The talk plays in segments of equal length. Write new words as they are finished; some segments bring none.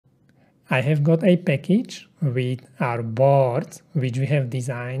I have got a package with our boards, which we have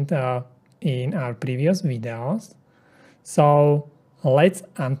designed in our previous videos. So let's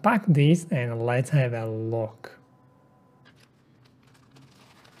unpack this and let's have a look.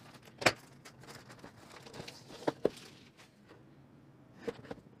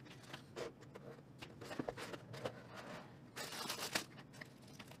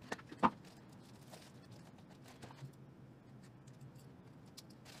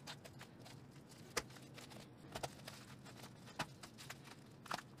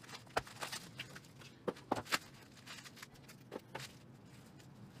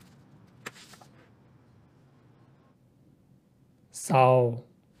 So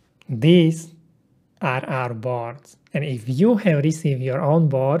these are our boards, and if you have received your own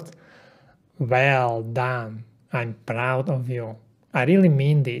boards, well done. I'm proud of you. I really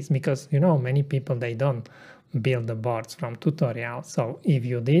mean this because many people, they don't build the boards from tutorials. So if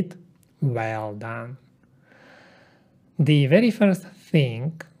you did, well done. The very first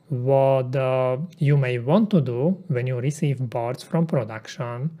thing what you may want to do when you receive boards from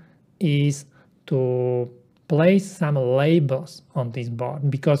production is to place some labels on this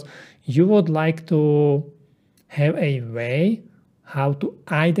board, because you would like to have a way how to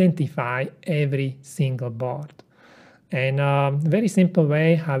identify every single board. And a very simple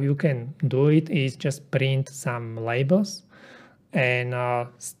way how you can do it is just print some labels and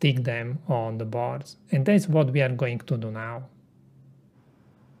stick them on the boards. And that's what we are going to do now.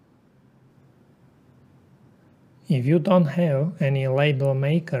 If you don't have any label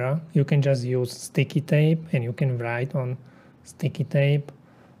maker, you can just use sticky tape and you can write on sticky tape.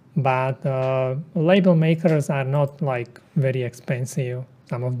 But label makers are not like very expensive.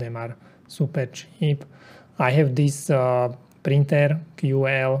 Some of them are super cheap. I have this printer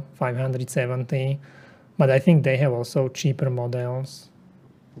QL 570, but I think they have also cheaper models,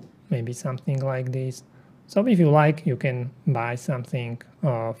 maybe something like this. So if you like, you can buy something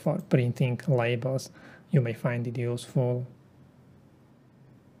for printing labels. You may find it useful.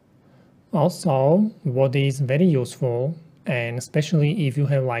 Also, what is very useful, and especially if you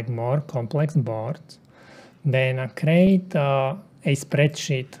have like more complex boards, then create a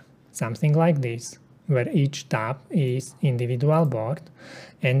spreadsheet, something like this, where each tab is individual board,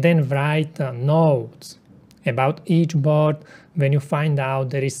 and then write notes about each board. When you find out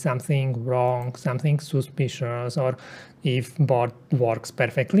there is something wrong, something suspicious, or if board works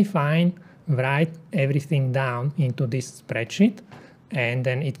perfectly fine, write everything down into this spreadsheet, and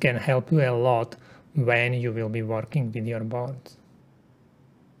then it can help you a lot when you will be working with your boards.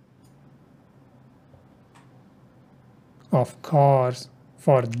 Of course,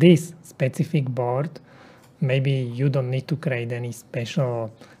 for this specific board, maybe you don't need to create any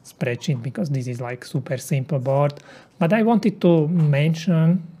special spreadsheet because this is like super simple board, but I wanted to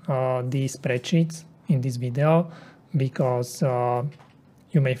mention the spreadsheets in this video because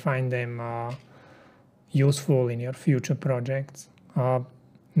you may find them useful in your future projects.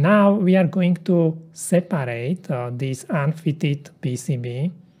 Now we are going to separate this unfitted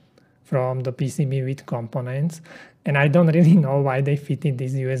PCB from the PCB with components, and I don't really know why they fitted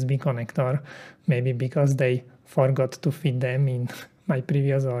this USB connector. Maybe because they forgot to fit them in my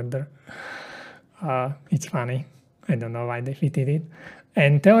previous order. It's funny. I don't know why they fitted it.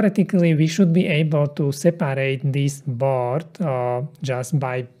 And theoretically, we should be able to separate this board just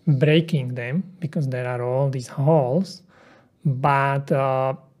by breaking them, because there are all these holes. But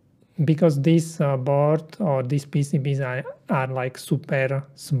because this board or these PCBs are like super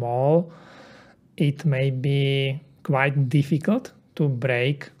small, it may be quite difficult to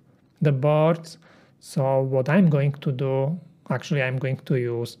break the boards. So what I'm going to do, actually I'm going to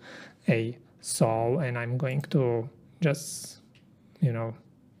use a saw, and I'm going to just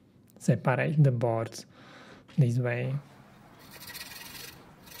separate the boards this way.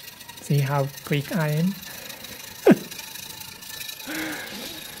 See how quick I am?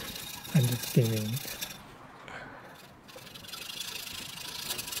 I'm just kidding.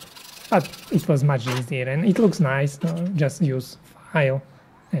 But it was much easier, and it looks nice. Just use file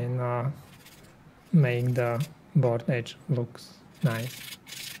and make the board edge looks nice.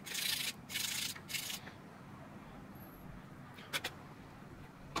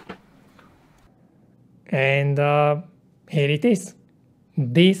 And here it is.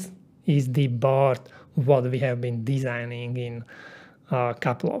 This is the board what we have been designing in a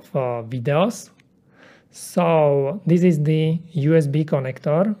couple of videos. So this is the USB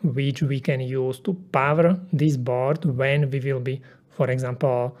connector which we can use to power this board when we will be, for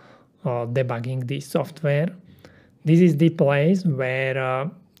example, debugging the software. This is the place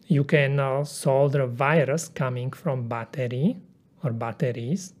where you can solder wires coming from battery or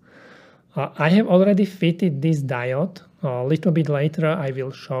batteries. I have already fitted this diode. A little bit later I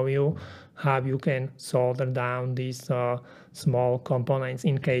will show you how you can solder down these small components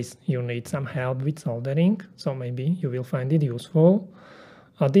in case you need some help with soldering, so maybe you will find it useful.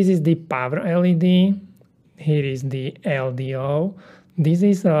 This is the power LED. Here is the LDO. This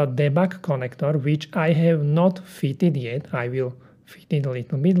is a debug connector which I have not fitted yet. I will fit it a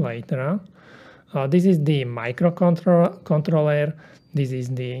little bit later. This is the microcontroller. This is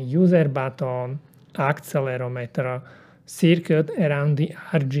the user button, accelerometer, circuit around the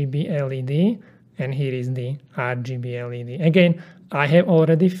RGB LED, and here is the RGB LED. Again, I have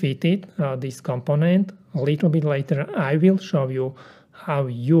already fitted this component. A little bit later I will show you how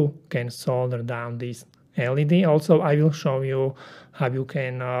you can solder down this LED. Also, I will show you how you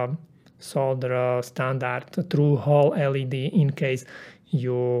can solder a standard through hole LED in case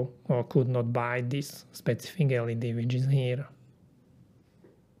you could not buy this specific LED which is here.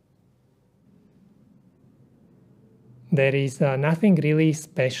 There is nothing really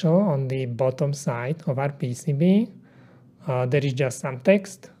special on the bottom side of our PCB. There is just some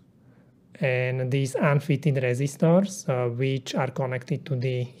text and these unfitted resistors which are connected to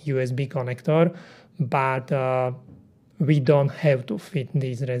the USB connector, but we don't have to fit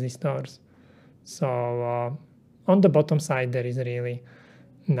these resistors. So on the bottom side there is really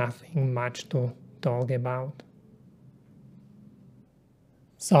nothing much to talk about.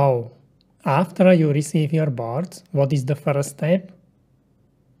 So after you receive your boards, what is the first step?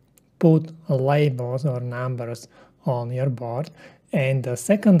 Put labels or numbers on your board. And the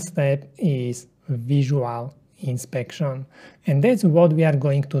second step is visual inspection. And that's what we are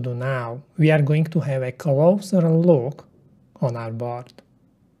going to do now. We are going to have a closer look on our board.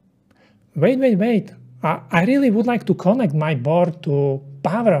 Wait. I really would like to connect my board to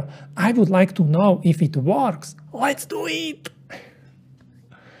power. I would like to know if it works. Let's do it!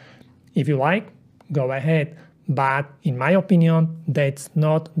 If you like, go ahead, but in my opinion, that's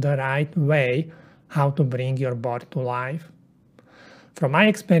not the right way how to bring your board to life. From my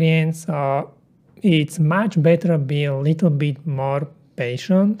experience, it's much better be a little bit more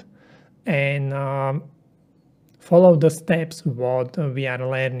patient and follow the steps what we are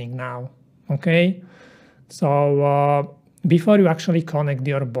learning now, okay? So before you actually connect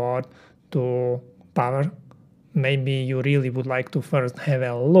your board to power, maybe you really would like to first have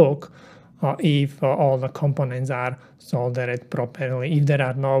a look if all the components are soldered properly, if there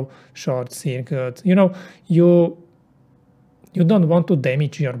are no short circuits. You know, you don't want to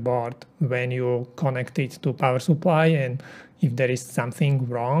damage your board when you connect it to power supply, and if there is something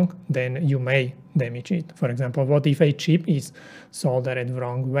wrong, then you may damage it. For example, what if a chip is soldered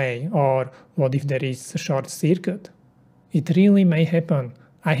wrong way, or what if there is a short circuit? It really may happen.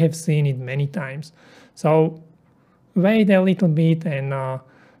 I have seen it many times. So wait a little bit and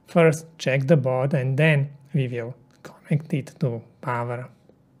first check the board, and then we will connect it to power.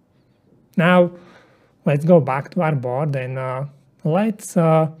 Now let's go back to our board and let's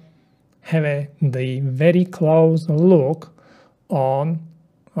have the very close look on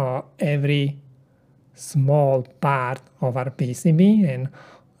every small part of our PCB and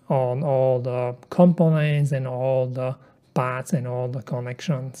on all the components and all the parts and all the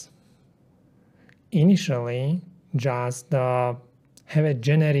connections. Initially, just have a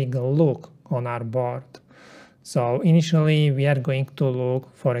generic look on our board. So initially we are going to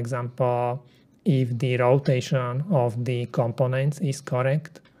look, for example, if the rotation of the components is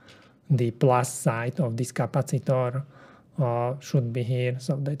correct. The plus side of this capacitor should be here,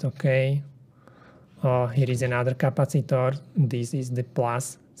 so that's okay. Here is another capacitor. This is the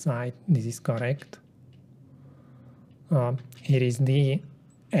plus side. This is correct. Here is the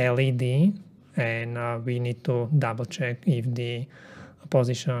LED, and we need to double check if the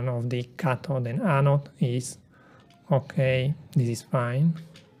position of the cathode and anode is okay. This is fine.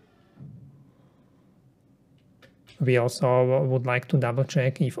 We also would like to double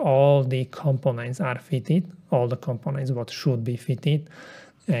check if all the components are fitted, all the components what should be fitted.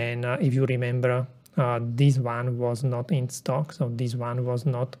 And if you remember, this one was not in stock, so this one was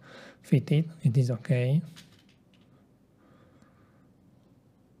not fitted. It is okay.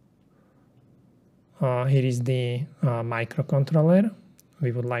 Here is the microcontroller.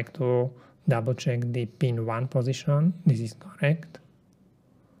 We would like to double check the pin 1 position. This is correct.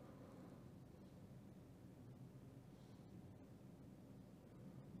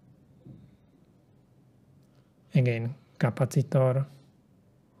 Again, capacitor.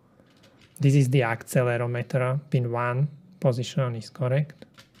 This is the accelerometer. Pin 1 position is correct.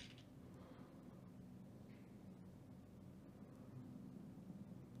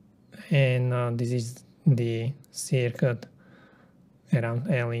 And this is the circuit around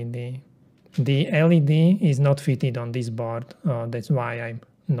LED. the LED is not fitted on this board. That's why I'm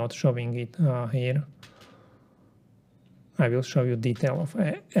not showing it here. I will show you detail of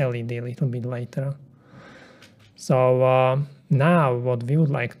LED a little bit later. So now what we would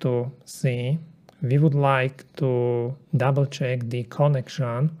like to see, we would like to double check the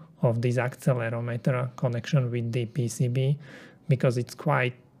connection of this accelerometer connection with the PCB, because it's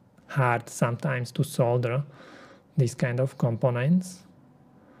quite hard sometimes to solder these kind of components.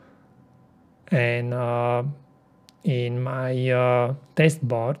 And in my test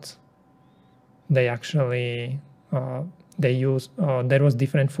boards, they actually they use there was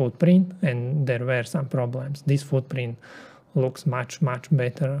different footprint and there were some problems. This footprint looks much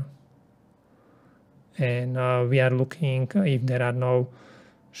better, and we are looking if there are no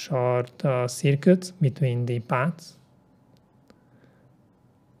short circuits between the paths,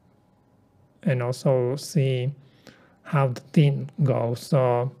 and also see how the tin goes,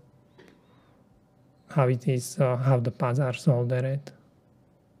 how it is, how the paths are soldered.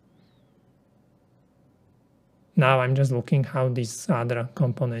 Now I'm just looking how these other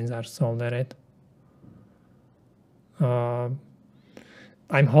components are soldered.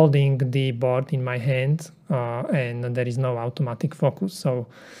 I'm holding the board in my hand and there is no automatic focus, so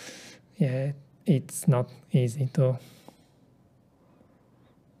yeah, it's not easy to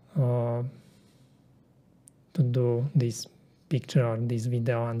do this picture or this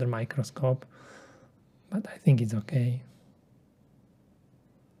video under microscope, but I think it's okay.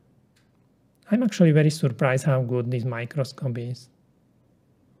 I'm actually very surprised how good this microscope is.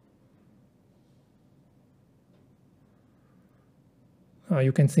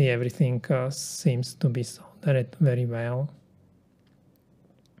 You can see everything seems to be soldered very well.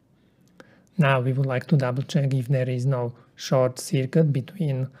 Now we would like to double check if there is no short circuit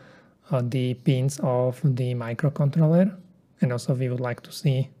between the pins of the microcontroller, and also we would like to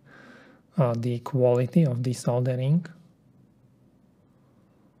see the quality of the soldering.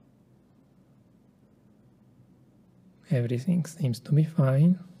 Everything seems to be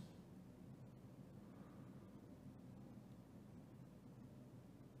fine.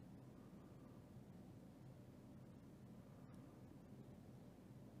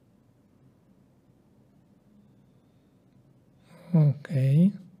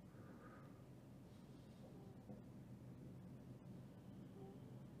 Okay.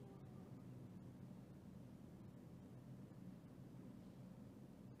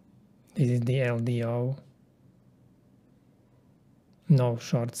 This is the LDO. No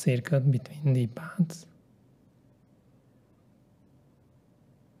short circuit between the paths.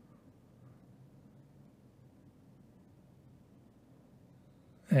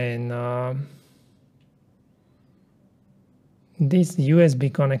 And this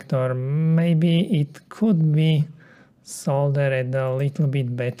USB connector, maybe it could be soldered a little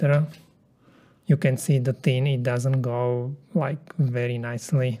bit better. You can see the tin, it doesn't go like very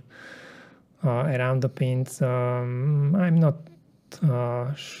nicely around the pins. I'm not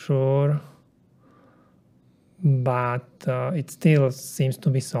sure, but it still seems to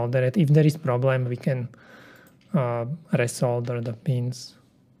be soldered. If there is problem, we can resolder the pins.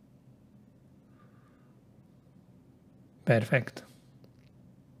 Perfect.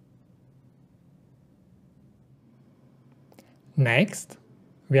 Next,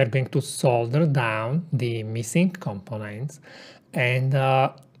 we are going to solder down the missing components, and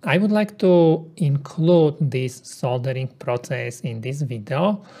I would like to include this soldering process in this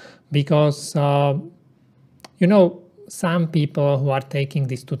video because you know, some people who are taking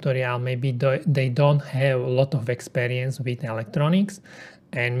this tutorial, maybe they don't have a lot of experience with electronics,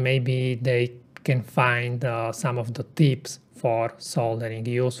 and maybe they can find some of the tips for soldering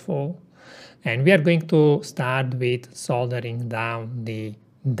useful. And we are going to start with soldering down the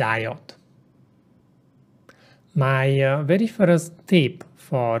diode. My very first tip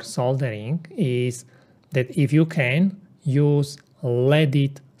for soldering is that if you can, use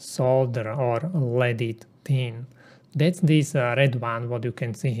leaded solder or leaded tin. That's this red one, what you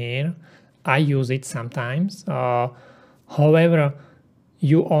can see here. I use it sometimes. However,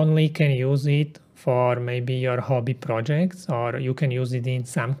 you only can use it for maybe your hobby projects, or you can use it in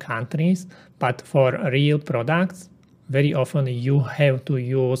some countries, but for real products, very often you have to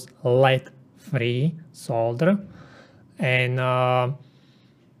use lead-free solder. And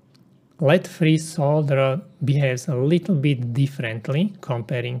lead-free solder behaves a little bit differently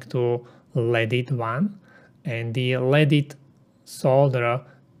comparing to leaded one, and the leaded solder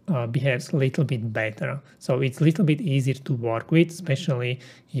behaves a little bit better. So it's a little bit easier to work with, especially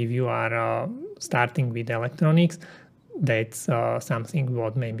if you are starting with electronics. That's something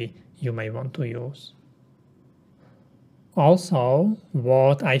what maybe you may want to use. Also,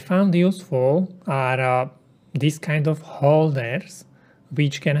 what I found useful are these kind of holders,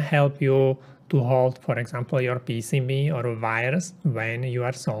 which can help you to hold, for example, your PCB or wires when you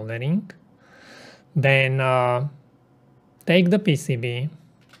are soldering. Then take the PCB,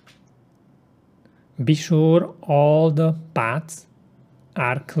 be sure all the pads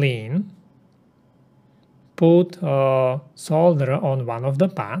are clean, put a solder on one of the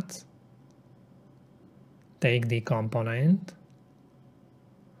pads, take the component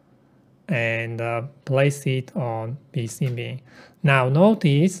and place it on PCB. Now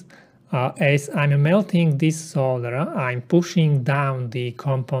notice as I'm melting this solder, I'm pushing down the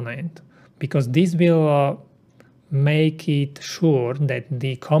component because this will make it sure that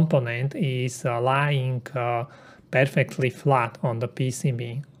the component is lying perfectly flat on the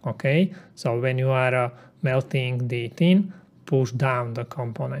PCB. Okay, so when you are melting the tin, push down the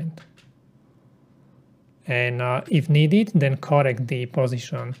component. And if needed, then correct the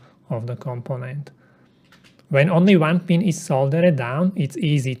position of the component. When only one pin is soldered down, it's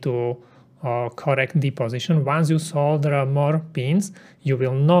easy to correct the position. Once you solder more pins, you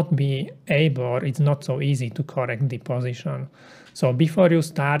will not be able, or it's not so easy to correct the position. So before you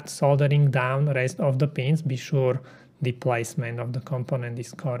start soldering down the rest of the pins, be sure the placement of the component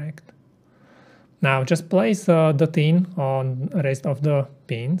is correct. Now just place the tin on the rest of the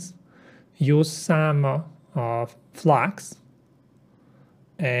pins. Use some flux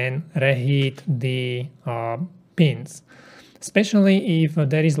and reheat the pins. Especially if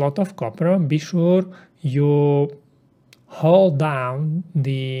there is a lot of copper, be sure you hold down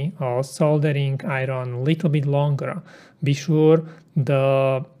the soldering iron a little bit longer. Be sure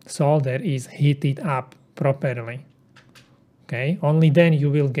the solder is heated up properly. Okay, only then you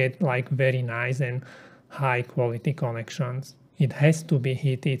will get like very nice and high quality connections. It has to be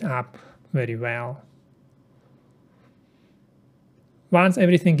heated up very well. Once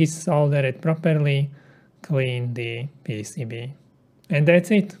everything is soldered properly, clean the PCB. And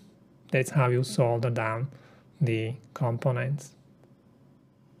that's it. That's how you solder down the components.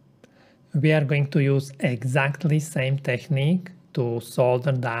 We are going to use exactly same technique to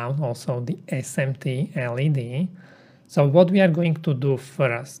solder down also the SMT LED. So what we are going to do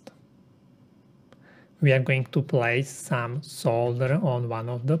first, we are going to place some solder on one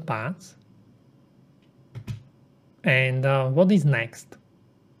of the pads. And what is next?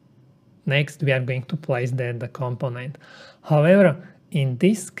 Next, we are going to place the component. However, in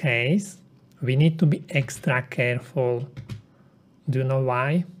this case, we need to be extra careful. Do you know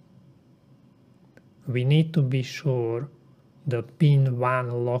why? We need to be sure the pin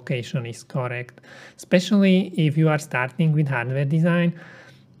 1 location is correct. Especially if you are starting with hardware design,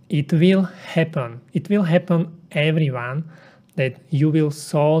 it will happen. It will happen everyone that you will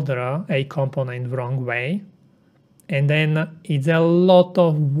solder a component wrong way. And then it's a lot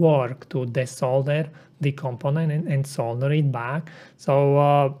of work to desolder the component and solder it back.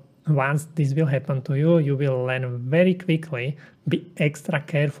 So once this will happen to you, you will learn very quickly. Be extra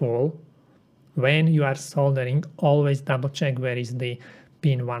careful when you are soldering. Always double check where is the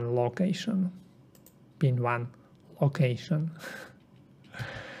pin 1 location. Pin 1 location.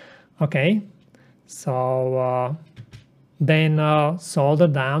 Okay, so then solder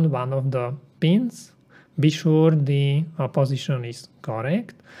down one of the pins. Be sure the position is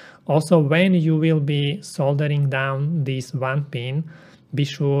correct. Also, when you will be soldering down this one pin, be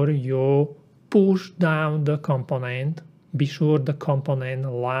sure you push down the component. Be sure the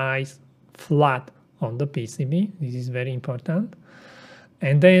component lies flat on the PCB. This is very important.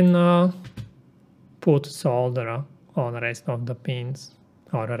 And then put solder on the rest of the pins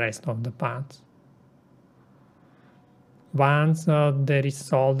or the rest of the pads. Once there is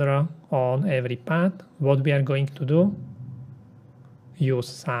solder on every pad, what we are going to do? Use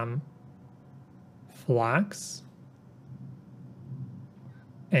some flux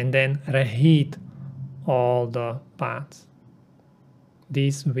and then reheat all the pads.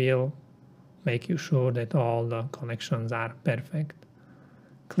 This will make you sure that all the connections are perfect.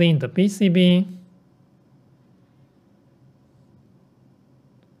 Clean the PCB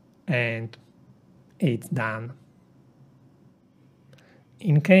and it's done.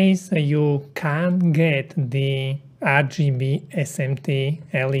 In case you can't get the RGB SMT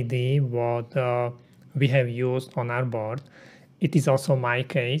LED what we have used on our board, it is also my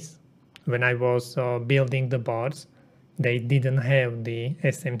case. When I was building the boards, they didn't have the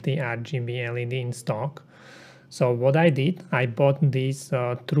SMT RGB LED in stock. So what I did, I bought these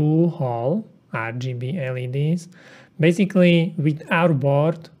through hole RGB LEDs. Basically, with our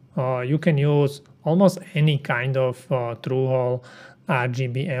board, you can use almost any kind of through hole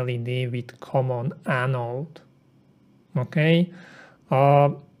RGB LED with common anode. Okay.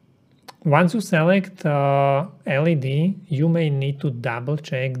 Once you select LED, you may need to double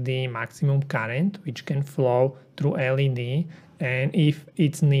check the maximum current which can flow through LED, and if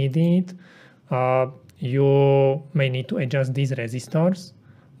it's needed, you may need to adjust these resistors.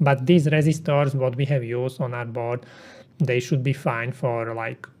 But these resistors, what we have used on our board, they should be fine for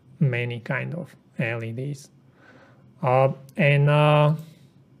like many kind of LEDs.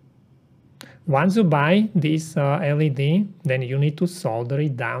 Once you buy this LED, then you need to solder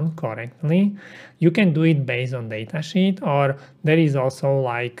it down correctly. You can do it based on datasheet, or there is also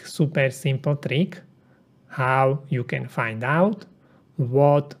like super simple trick how you can find out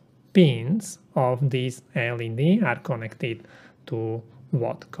what pins of this LED are connected to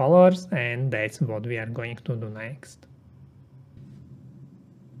what colors, and that's what we are going to do next.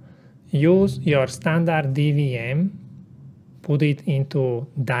 Use your standard DVM, put it into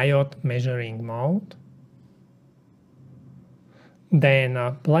diode measuring mode.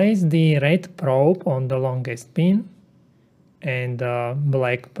 Then place the red probe on the longest pin and the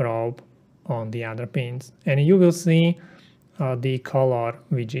black probe on the other pins. And you will see the color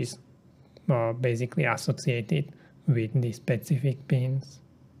which is basically associated with the specific pins.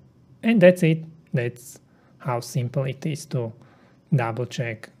 And that's it. That's how simple it is to double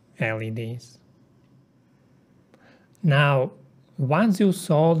check LEDs. Now, once you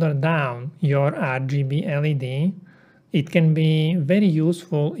solder down your RGB LED, it can be very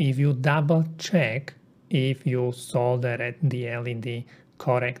useful if you double check if you soldered the LED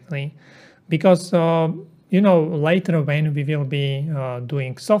correctly. Because, later when we will be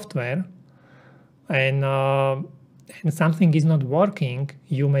doing software and something is not working,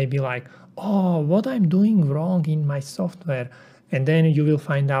 you may be like, oh, what I'm doing wrong in my software. And then you will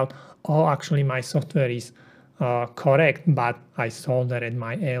find out, oh, actually my software is correct, but I soldered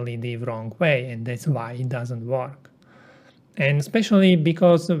my LED wrong way, and that's why it doesn't work. And especially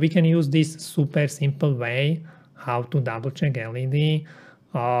because we can use this super simple way how to double check LED,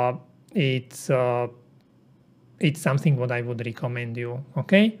 it's something what I would recommend you.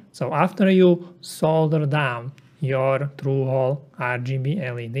 Okay, so after you solder down your through hole RGB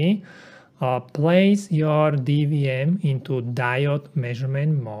LED, place your DVM into diode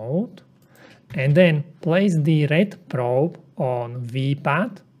measurement mode, and then place the red probe on V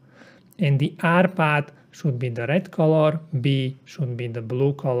path, and the R path should be the red color, B should be the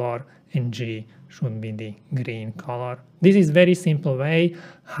blue color, and G should be the green color. This is very simple way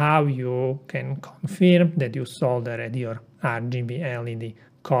how you can confirm that you soldered your RGB LED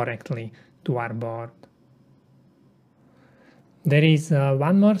correctly to our board. There is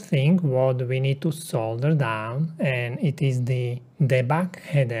one more thing what we need to solder down, and it is the debug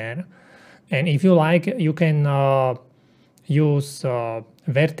header. And if you like, you can use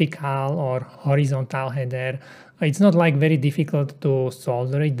vertical or horizontal header. It's not like very difficult to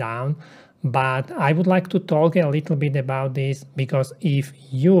solder it down, but I would like to talk a little bit about this, because if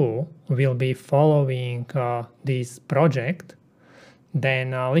you will be following this project,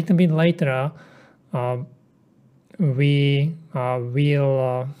 then a little bit later we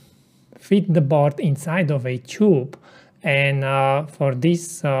will fit the board inside of a tube, and for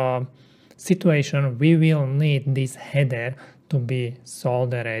this situation we will need this header to be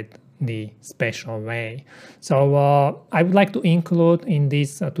soldered the special way. So I would like to include in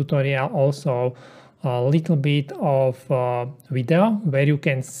this tutorial also a little bit of video where you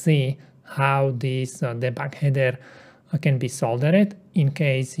can see how this debug header can be soldered in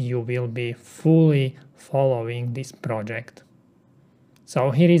case you will be fully following this project.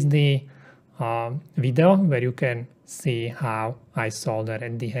 So here is the video where you can see how I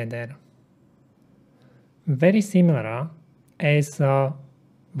soldered the header. Very similar as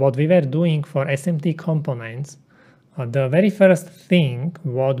what we were doing for SMT components, the very first thing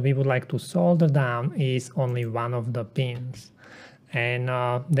what we would like to solder down is only one of the pins. And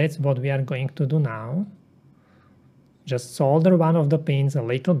that's what we are going to do now. Just solder one of the pins a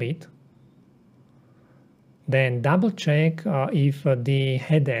little bit. Then double check if the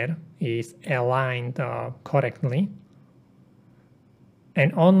header is aligned correctly.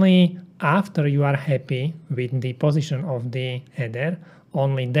 And only after you are happy with the position of the header,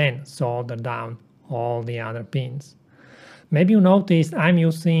 only then solder down all the other pins. Maybe you noticed I'm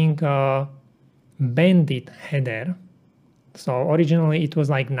using bended header. So originally it was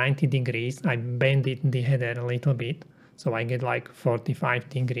like 90 degrees. I bended the header a little bit, so I get like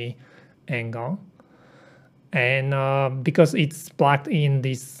 45-degree angle. And because it's plugged in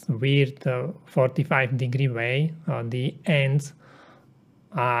this weird 45-degree way, the ends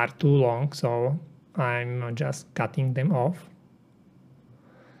are too long, so I'm just cutting them off.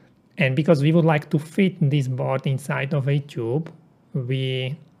 And because we would like to fit this board inside of a tube,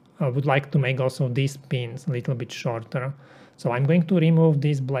 we would like to make also these pins a little bit shorter. So I'm going to remove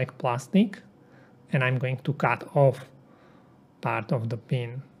this black plastic and I'm going to cut off part of the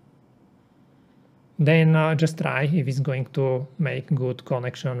pin. Then just try if it's going to make good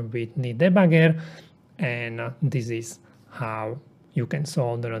connection with the debugger, and this is how you can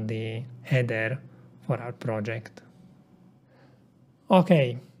solder the header for our project.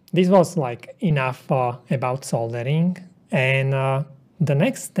 Okay, this was like enough about soldering, and the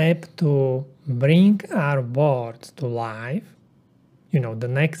next step to bring our board to life, the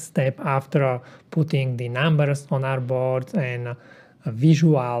next step after putting the numbers on our board and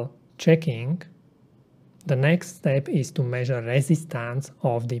visual checking, the next step is to measure resistance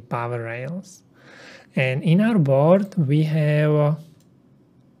of the power rails. And in our board we have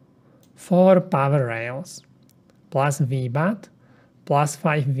 4 power rails, plus VBAT, plus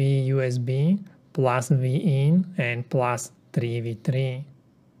 5V USB, plus V in, and plus 3V3.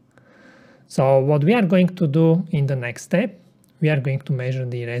 So what we are going to do in the next step, we are going to measure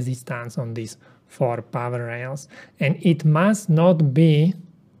the resistance on these 4 power rails, and it must not be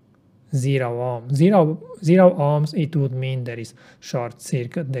 0 ohms. 0 ohms, it would mean there is short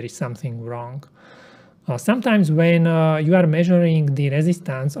circuit, there is something wrong. Sometimes when you are measuring the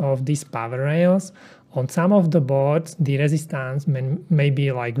resistance of these power rails, on some of the boards the resistance may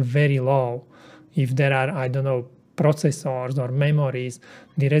be like very low. If there are, I don't know, processors or memories,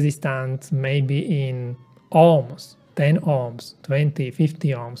 the resistance may be in ohms, 10 ohms, 20, 50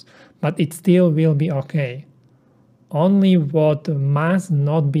 ohms, but it still will be okay. Only what must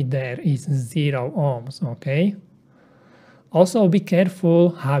not be there is 0 ohms, okay? Also be careful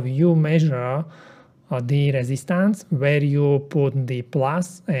how you measure the resistance, where you put the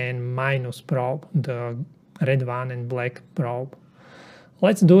plus and minus probe, the red one and black probe.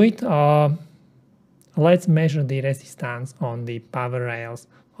 Let's do it. Let's measure the resistance on the power rails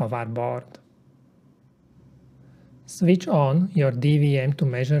of our board. Switch on your DVM to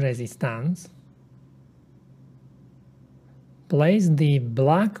measure resistance. Place the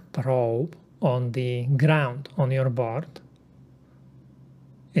black probe on the ground on your board.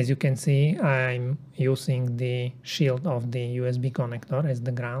 As you can see, I'm using the shield of the USB connector as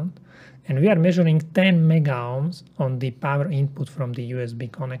the ground, and we are measuring 10 mega ohms on the power input from the USB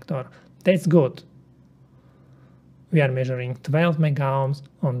connector. That's good. We are measuring 12 mega ohms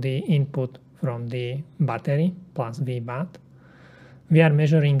on the input from the battery plus VBAT. We are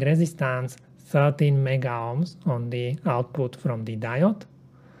measuring resistance 13 mega ohms on the output from the diode,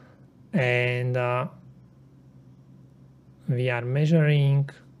 and we are measuring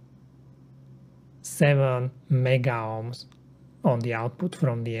 7 mega ohms on the output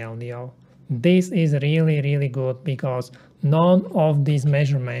from the LDO. This is really good because none of these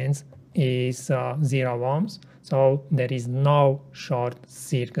measurements is 0 ohms, so there is no short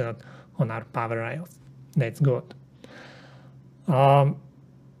circuit on our power rails. That's good.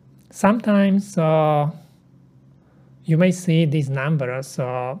 Sometimes you may see these numbers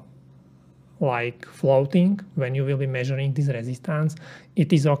like floating when you will be measuring this resistance.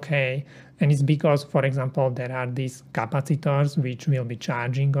 It is okay, and it's because, for example, there are these capacitors which will be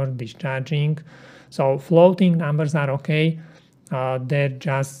charging or discharging. So floating numbers are okay. There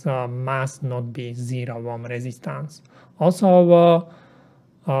just must not be 0 ohm resistance. Also,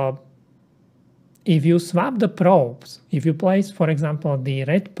 if you swap the probes, if you place, for example, the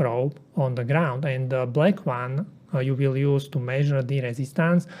red probe on the ground and the black one you will use to measure the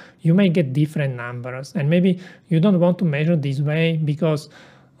resistance, you may get different numbers. And maybe you don't want to measure this way because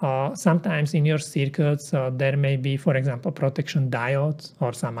sometimes in your circuits there may be, for example, protection diodes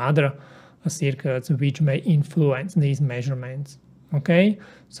or some other circuits which may influence these measurements. Okay,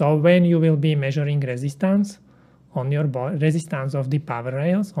 so when you will be measuring resistance on your board, resistance of the power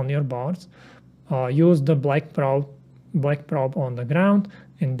rails on your boards, use the black probe on the ground,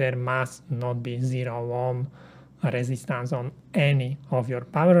 and there must not be 0 ohm resistance on any of your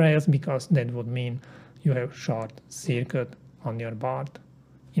power rails, because that would mean you have short circuit on your board.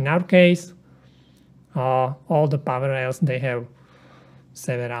 In our case, all the power rails, they have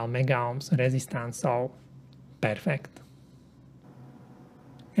several mega ohms resistance, so perfect.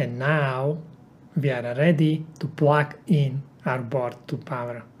 And now we are ready to plug in our board to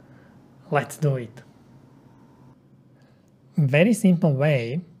power. Let's do it. Very simple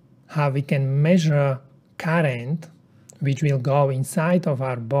way how we can measure current which will go inside of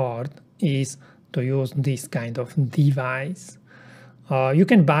our board is to use this kind of device. You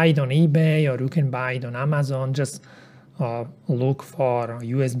can buy it on eBay or you can buy it on Amazon. Just look for a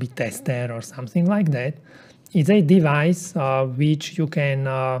USB tester or something like that. it's a device which you can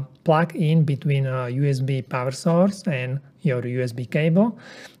plug in between a USB power source and your USB cable,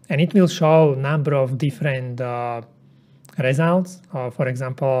 and it will show a number of different results. For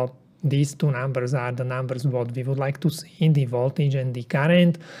example, these two numbers are the numbers what we would like to see, the voltage and the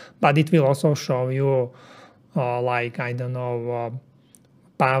current, but it will also show you like, I don't know,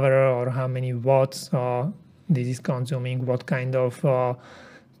 power or how many watts this is consuming, what kind of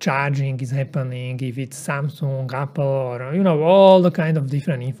charging is happening, if it's Samsung, Apple, or all the kind of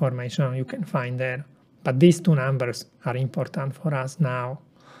different information you can find there. But these two numbers are important for us now.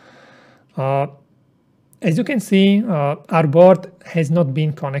 As you can see, our board has not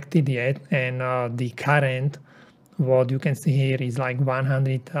been connected yet, and the current, what you can see here, is like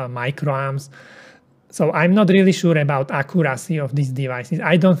 100 microamps. So I'm not really sure about accuracy of these devices.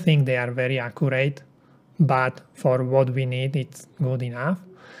 I don't think they are very accurate, but for what we need, it's good enough.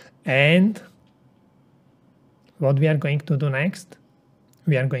 And what we are going to do next,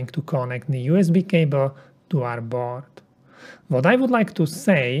 we are going to connect the USB cable to our board. What I would like to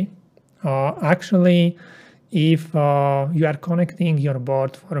say, actually, if you are connecting your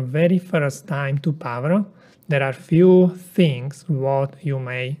board for the very first time to power, there are few things what you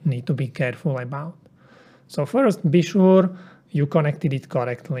may need to be careful about. So first, be sure you connected it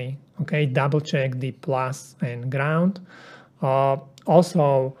correctly. Okay, double check the plus and ground.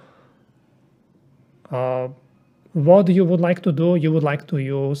 Also, what you would like to do, you would like to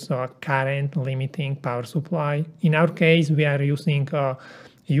use a current limiting power supply. In our case, we are using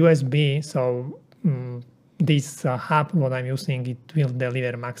USB, so this hub, what I'm using, it will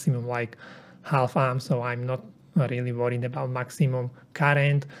deliver maximum like half amp, so I'm not really worried about maximum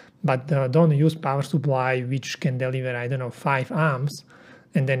current, but don't use power supply which can deliver, I don't know, 5 amps,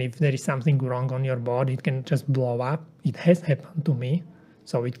 and then if there is something wrong on your board, it can just blow up. It has happened to me,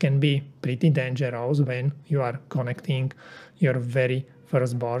 so it can be pretty dangerous when you are connecting your very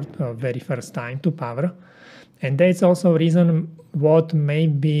first board, very first time to power. And that's also a reason what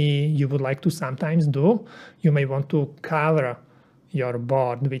maybe you would like to sometimes do. You may want to cover your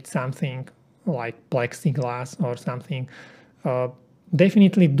board with something like plexiglass or something.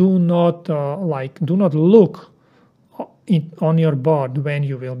 Definitely do not look on your board when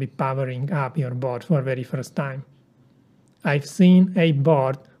you will be powering up your board for the very first time. I've seen a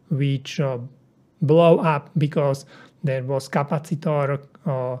board which blow up because there was capacitor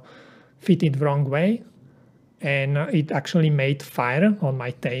fitted wrong way, and it actually made fire on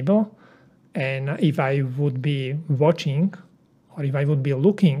my table. And if I would be watching, or if I would be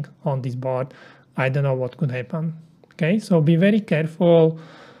looking on this board, I don't know what could happen. Okay, so be very careful.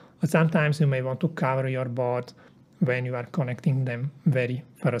 Sometimes you may want to cover your board when you are connecting them very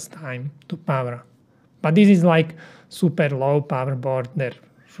first time to power. But this is like super low power board. There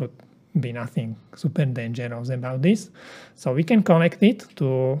should be nothing super dangerous about this. So we can connect it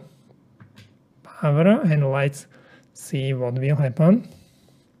to power, and let's see what will happen.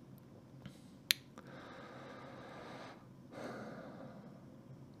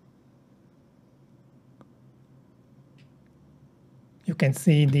 You can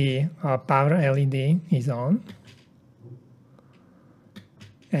see the power LED is on,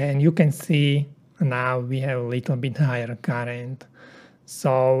 and you can see now we have a little bit higher current.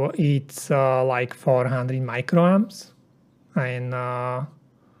 So it's like 400 microamps, and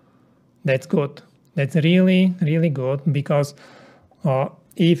that's good. That's really, really good, because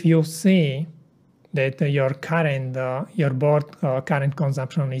if you see that your current, your board current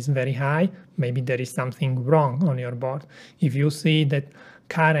consumption is very high, maybe there is something wrong on your board. If you see that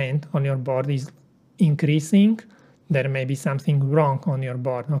current on your board is increasing, there may be something wrong on your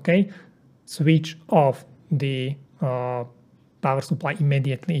board, okay? Switch off the power supply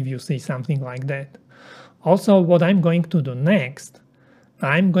immediately if you see something like that. Also, what I'm going to do next,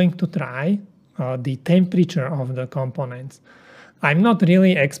 I'm going to try the temperature of the components. I'm not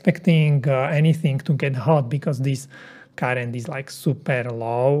really expecting anything to get hot because this current is like super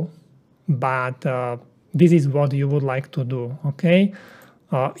low, but this is what you would like to do, okay?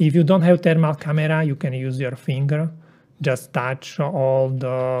 If you don't have thermal camera, you can use your finger. Just touch all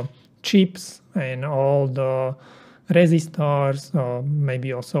the chips and all the resistors,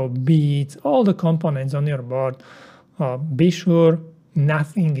 maybe also beads, all the components on your board. Be sure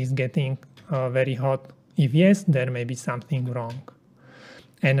nothing is getting very hot. If yes, there may be something wrong.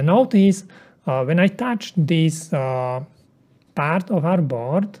 And notice when I touch this part of our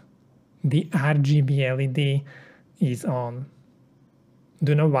board, the RGB LED is on.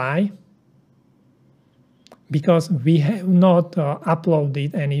 Do you know why? Because we have not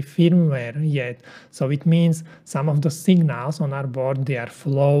uploaded any firmware yet. So it means some of the signals on our board, they are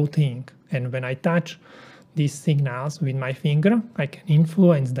floating. And when I touch these signals with my finger, I can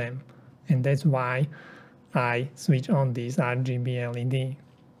influence them. And that's why I switch on this RGB LED.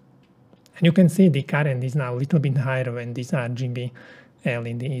 And you can see the current is now a little bit higher when this RGB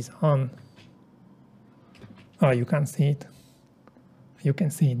LED is on. Oh, you can't see it. You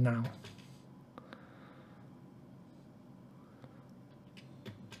can see it now.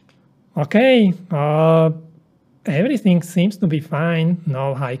 Okay, everything seems to be fine,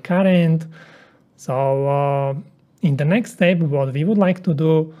 no high current. So in the next step, what we would like to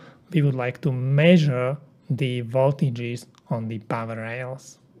do, we would like to measure the voltages on the power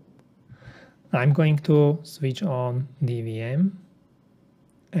rails. I'm going to switch on the VM,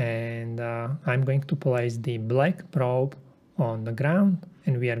 and I'm going to place the black probe on the ground,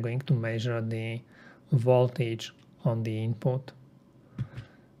 and we are going to measure the voltage on the input.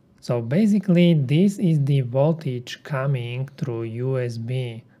 So basically, this is the voltage coming through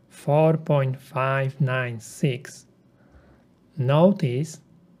USB 4.596. Notice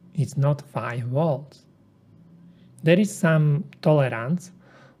it's not 5 volts. There is some tolerance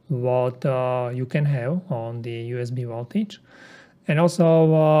what you can have on the USB voltage. And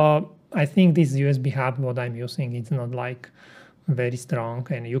also, I think this USB hub, what I'm using, it's not like very strong.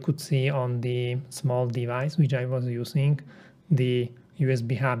 And you could see on the small device which I was using, the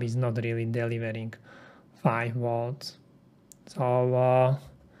USB hub is not really delivering 5 volts. So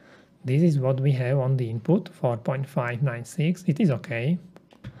this is what we have on the input, 4.596. It is okay.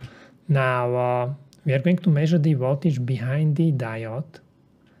 Now we are going to measure the voltage behind the diode.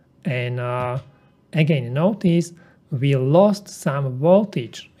 And again, notice we lost some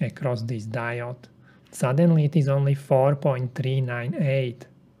voltage across this diode. Suddenly it is only 4.398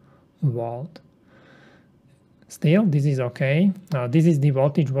 volt. Still, this is okay. This is the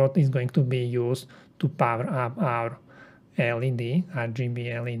voltage what is going to be used to power up our LED,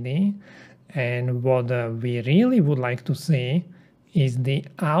 RGB LED. And what we really would like to see is the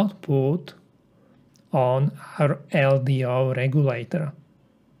output on our LDO regulator.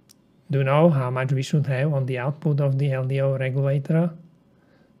 Do you know how much we should have on the output of the LDO regulator?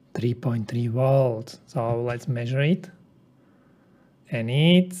 3.3 volts. So let's measure it. And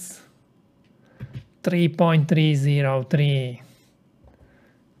it's 3.303.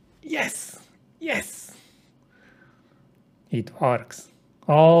 Yes, yes. It works.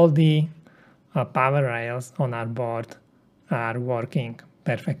 All the power rails on our board are working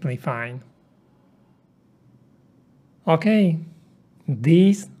perfectly fine. Okay,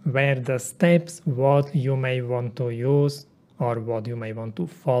 these were the steps what you may want to use or what you may want to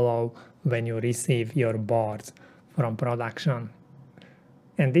follow when you receive your boards from production.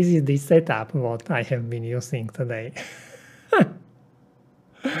 And this is the setup what I have been using today.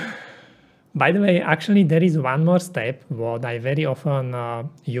 By the way, actually there is one more step what I very often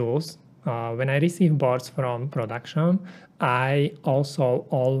use. When I receive boards from production, I also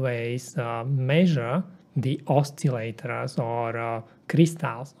always measure the oscillators or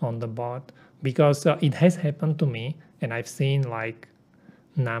crystals on the board, because it has happened to me, and I've seen like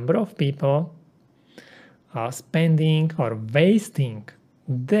number of people spending or wasting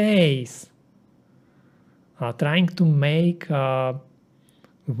days trying to make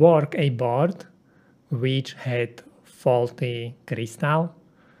work a board which had faulty crystal,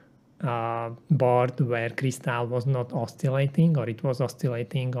 board where crystal was not oscillating, or it was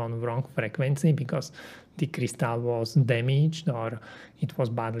oscillating on wrong frequency because the crystal was damaged or it was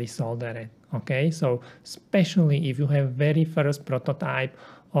badly soldered. Okay, so especially if you have very first prototype,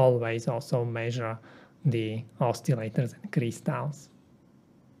 always also measure the oscillators and crystals.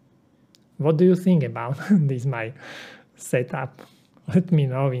 What do you think about this my setup? Let me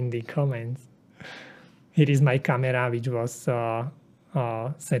know in the comments. Here is my camera which was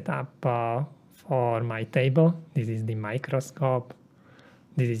set up for my table. This is the microscope.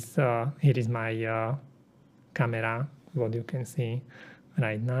 This is here is my camera, what you can see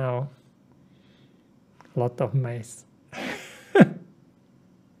right now. Lot of mess.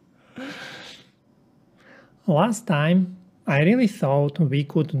 Last time I really thought we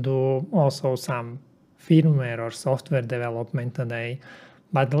could do also some firmware or software development today,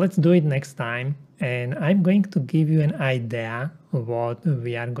 but let's do it next time. And I'm going to give you an idea of what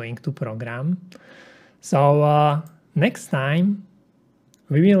we are going to program. So next time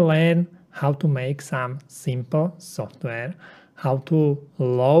we will learn how to make some simple software, how to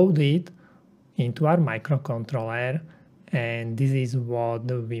load it into our microcontroller, and this is what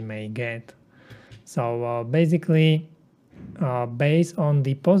we may get. So basically, based on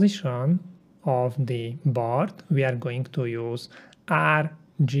the position of the board, we are going to use R,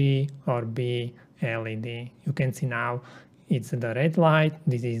 G, or B LED. You can see now it's the red light,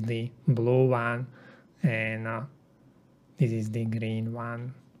 this is the blue one, and this is the green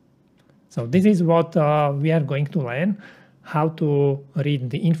one. So this is what we are going to learn, how to read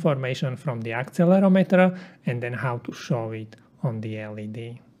the information from the accelerometer and then how to show it on the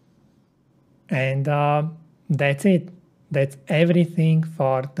LED. And that's it. That's everything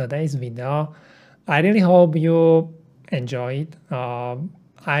for today's video. I really hope you enjoy it.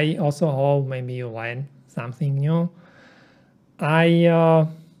 I also hope maybe you learned something new. I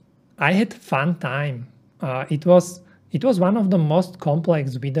had fun time. It was one of the most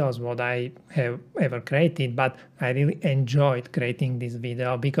complex videos what I have ever created, but I really enjoyed creating this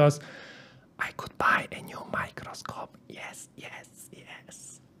video because I could buy a new microscope. Yes, yes,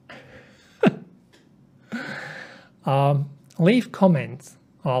 yes. Leave comments.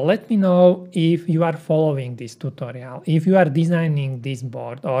 Let me know if you are following this tutorial, if you are designing this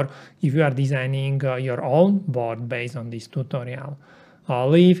board, or if you are designing your own board based on this tutorial.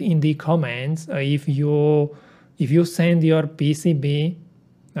 Leave in the comments if you send your PCB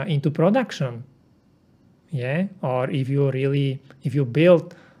into production, yeah, or if you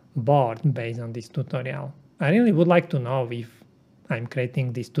build board based on this tutorial. I really would like to know if I'm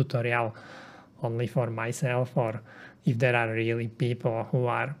creating this tutorial only for myself, or if there are really people who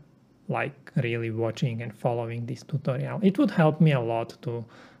are like really watching and following this tutorial. It would help me a lot to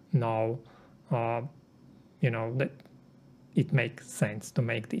know, that it makes sense to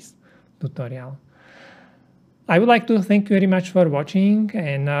make this tutorial. I would like to thank you very much for watching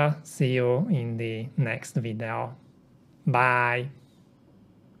and see you in the next video. Bye.